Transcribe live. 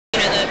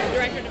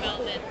Director of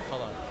Development.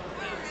 Hold on.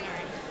 Oh,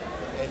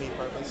 sorry. Any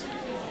purpose?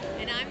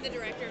 And I'm the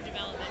Director of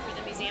Development for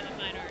the Museum of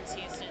Fine Arts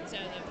Houston, so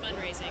the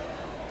fundraising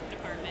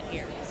department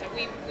here. So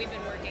we've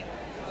been working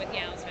with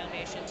Yao's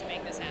Foundation to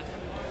make this happen.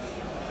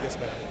 Yes,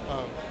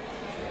 ma'am.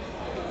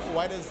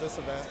 Why does this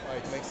event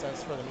make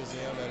sense for the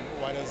museum, and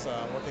why does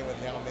working with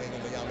Yao Ming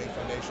and the Yao Ming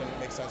Foundation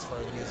make sense for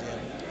the museum?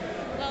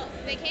 Well,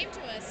 they came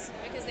to us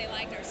because they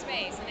liked our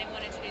space and they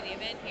wanted to do the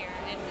event here.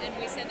 And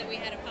we said that we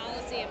had a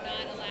policy of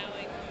not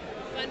allowing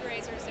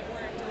fundraisers that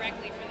weren't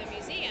directly for the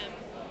museum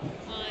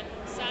on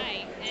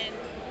site. And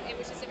it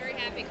was just a very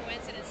happy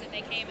coincidence that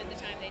they came at the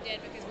time they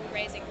did, because we're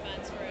raising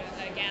funds for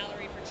a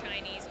gallery for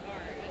Chinese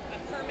art, a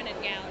permanent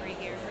gallery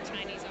here for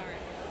Chinese art.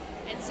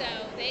 And so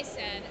they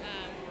said,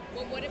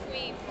 well, what if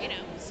we,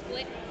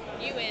 split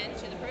you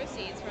into the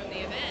proceeds from the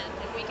event,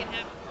 and we can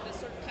have this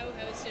sort of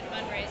co-hosted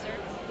fundraiser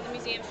for the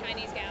museum's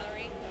Chinese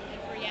gallery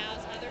and for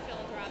Yao's other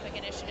philanthropic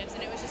initiatives.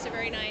 And it was just a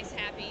very nice,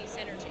 happy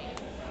synergy.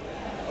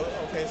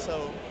 Okay,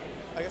 so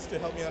I guess to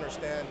help me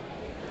understand,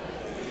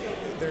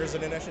 there's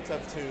an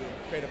initiative to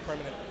create a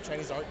permanent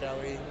Chinese art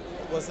gallery.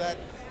 Was that,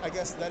 I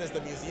guess that is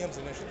the museum's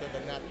initiative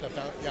and not the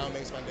Yao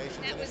Ming's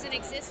Foundation? That was an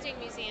existing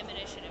museum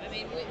initiative. I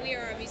mean, we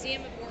are a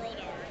museum of world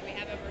art. We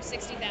have over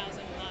 60,000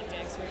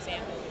 objects, for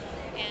example.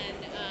 And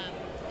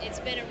it's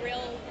been a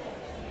real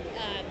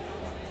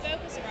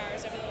focus of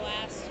ours over the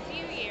last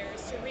few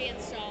years to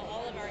reinstall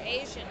all of our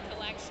Asian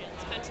collections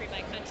country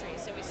by country.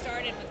 So we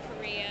started with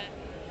Korea,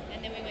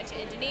 and then we went to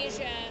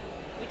Indonesia.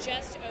 We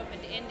just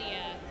opened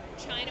India.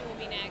 China will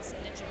be next,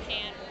 and then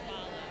Japan will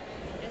follow.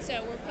 And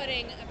so we're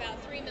putting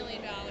about $3 million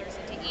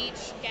into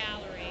each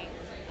gallery,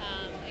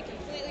 and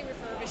completely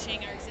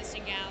refurbishing our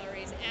existing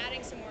galleries,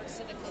 adding some works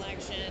to the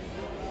collection,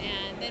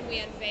 and then we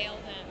unveil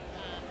them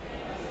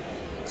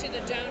to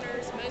the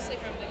donors, mostly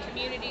from the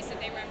communities that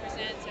they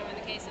represent. So in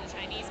the case of the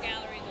Chinese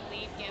gallery, the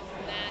lead gift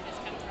from that has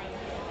come from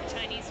a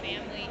Chinese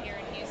family here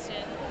in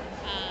Houston.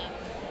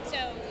 So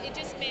it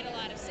just made a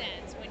lot of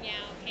sense when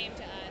Yao came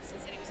to us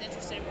and said he was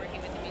interested in working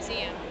with the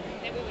museum,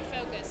 that we would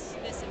focus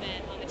this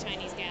event on the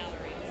Chinese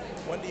gallery.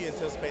 When do you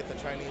anticipate the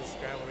Chinese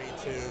gallery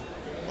to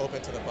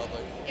open to the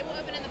public? It will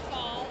open in the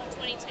fall of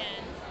 2010,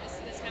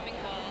 this coming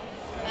fall.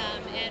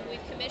 And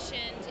we've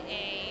commissioned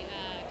a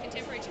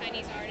contemporary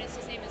Chinese artist.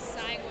 His name is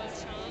Sai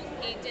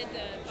Guochang. He did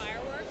the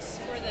fireworks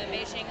for the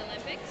Beijing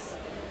Olympics,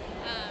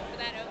 for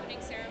that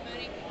opening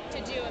ceremony, to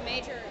do a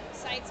major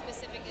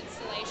site-specific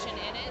installation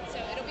in it. So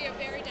it'll be a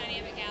very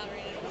dynamic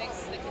gallery. It'll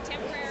mix the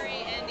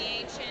contemporary and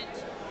the ancient,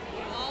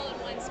 all in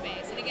one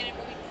space. And again, it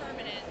will be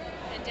permanent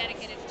and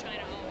dedicated to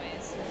China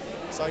always.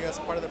 So I guess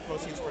part of the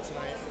proceeds for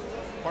tonight,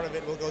 part of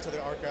it will go to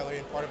the art gallery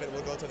and part of it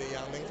will go to the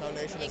Yao Ming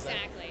Foundation?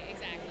 Exactly.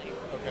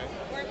 Okay.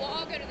 Or we'll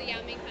all go to the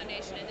Yao Ming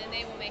Foundation, and then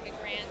they will make a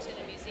grant to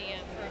the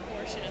museum for a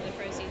portion of the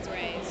proceeds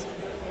raised.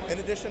 In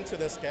addition to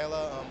this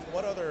gala,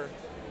 what other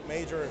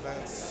major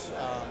events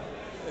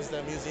is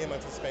the museum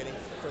anticipating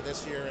for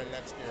this year and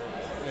next year,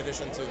 in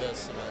addition to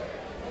this event?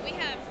 Well, we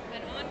have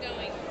an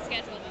ongoing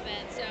schedule of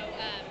events. So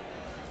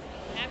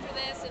after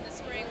this, in the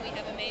spring, we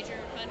have a major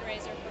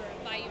fundraiser for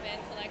Bayou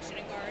Bend Collection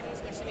and Gardens,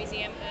 which the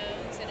museum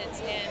owns, and it's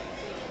in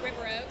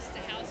River Oaks,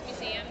 the House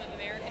Museum of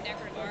American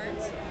Decorative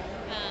Arts.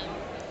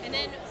 And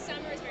then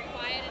summer is very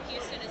quiet in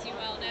Houston, as you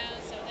well know.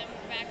 So then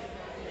back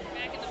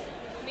in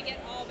when we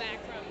get all back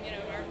from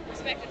our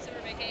respective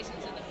summer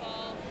vacations in the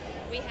fall,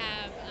 we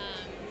have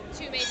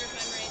two major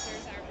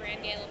fundraisers: our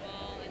Grand Gala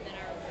Ball, and then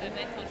our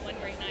event called One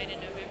Great Night in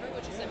November,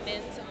 which is a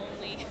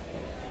men's-only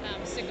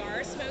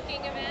cigar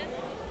smoking event.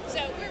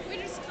 So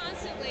we're just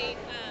constantly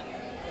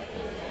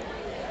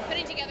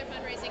putting together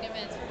fundraising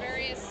events for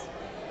various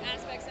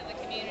aspects of the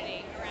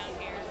community around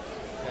here.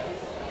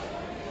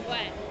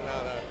 What?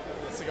 No, the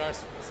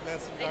cigars,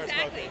 men's cigar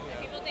exactly. smoking.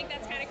 Yeah. People think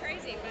that's kind of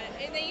crazy,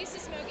 but they used to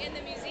smoke in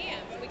the museum,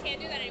 but we can't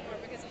do that anymore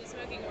because of the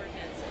smoking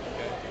ordinance.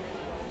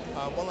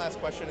 Okay. One last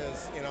question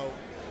is,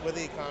 with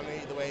the economy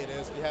the way it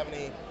is, do you have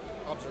any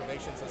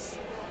observations as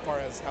far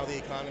as how the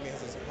economy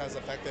has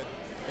affected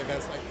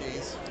events like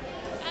these?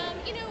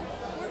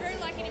 We're very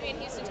lucky to be in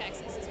Houston,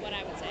 Texas, is what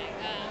I would say.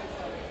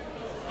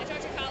 I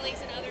talk to colleagues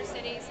in other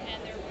cities,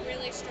 and they're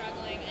really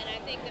struggling, and I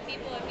think the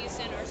people of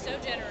Houston are so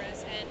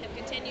generous and have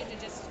continued to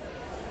just,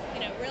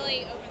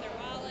 really open their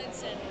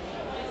wallets and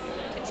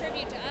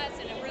contribute to us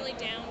in a really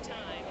down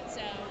time. And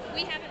so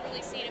we haven't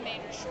really seen a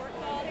major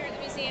shortfall here at the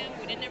museum.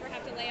 We didn't ever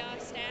have to lay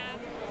off staff.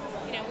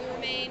 We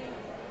remain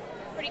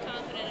pretty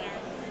confident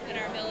in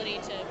our ability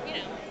to,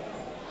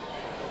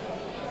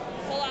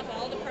 pull off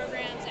all the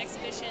programs,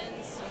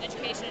 exhibitions,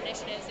 education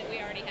initiatives that we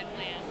already had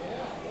planned.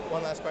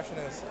 One last question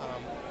is,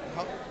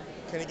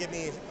 can you give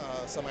me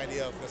some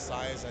idea of the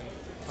size and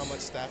how much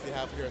staff you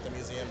have here at the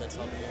museum that's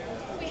helping you?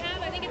 We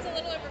have, I think it's a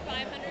little over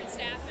 500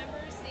 staff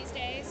members these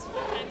days,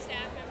 full-time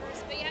staff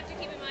members. But you have to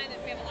keep in mind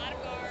that we have a lot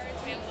of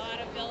guards, we have a lot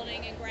of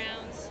building and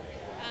grounds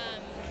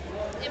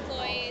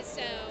employees.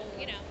 So,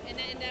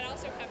 and that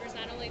also covers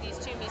not only these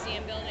two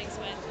museum buildings,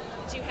 but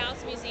the two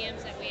house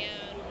museums that we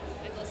own,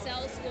 at the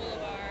LaSalle School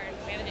of Art.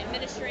 We have an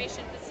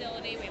administration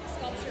facility. We have a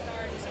sculpture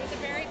garden. So it's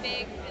a very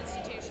big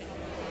institution.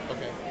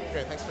 Okay.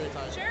 Great. Thanks for your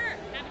time. Sure,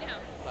 happy to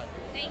help. Bye.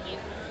 Thank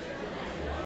you.